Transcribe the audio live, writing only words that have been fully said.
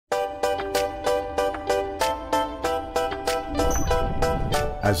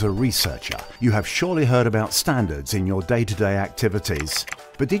As a researcher, you have surely heard about standards in your day-to-day activities.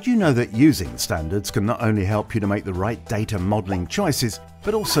 But did you know that using standards can not only help you to make the right data modeling choices,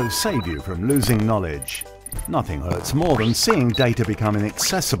 but also save you from losing knowledge? Nothing hurts more than seeing data become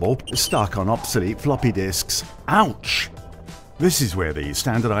inaccessible, stuck on obsolete floppy disks. Ouch! This is where the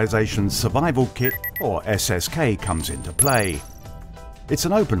Standardization Survival Kit, or SSK, comes into play. It's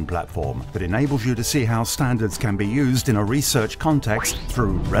an open platform that enables you to see how standards can be used in a research context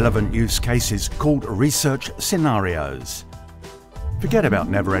through relevant use cases called research scenarios. Forget about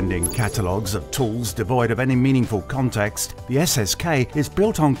never-ending catalogues of tools devoid of any meaningful context. The SSK is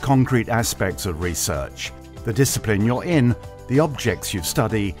built on concrete aspects of research: the discipline you're in, the objects you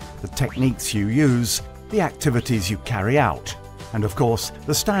study, the techniques you use, the activities you carry out, and of course,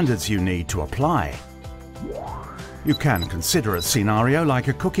 the standards you need to apply. You can consider a scenario like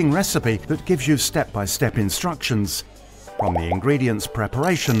a cooking recipe that gives you step-by-step instructions, from the ingredients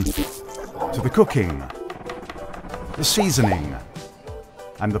preparation to the cooking, the seasoning,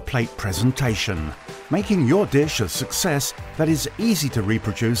 and the plate presentation, making your dish a success that is easy to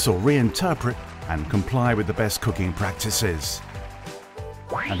reproduce or reinterpret and comply with the best cooking practices.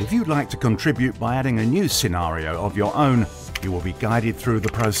 And if you'd like to contribute by adding a new scenario of your own, you will be guided through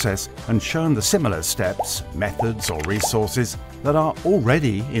the process and shown the similar steps, methods, or resources that are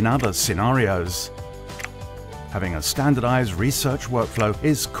already in other scenarios. Having a standardized research workflow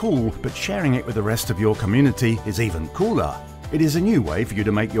is cool, but sharing it with the rest of your community is even cooler. It is a new way for you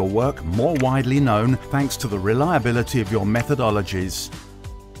to make your work more widely known thanks to the reliability of your methodologies.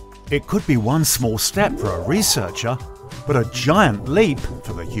 It could be one small step for a researcher, but a giant leap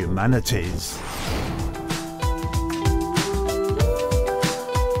for the humanities.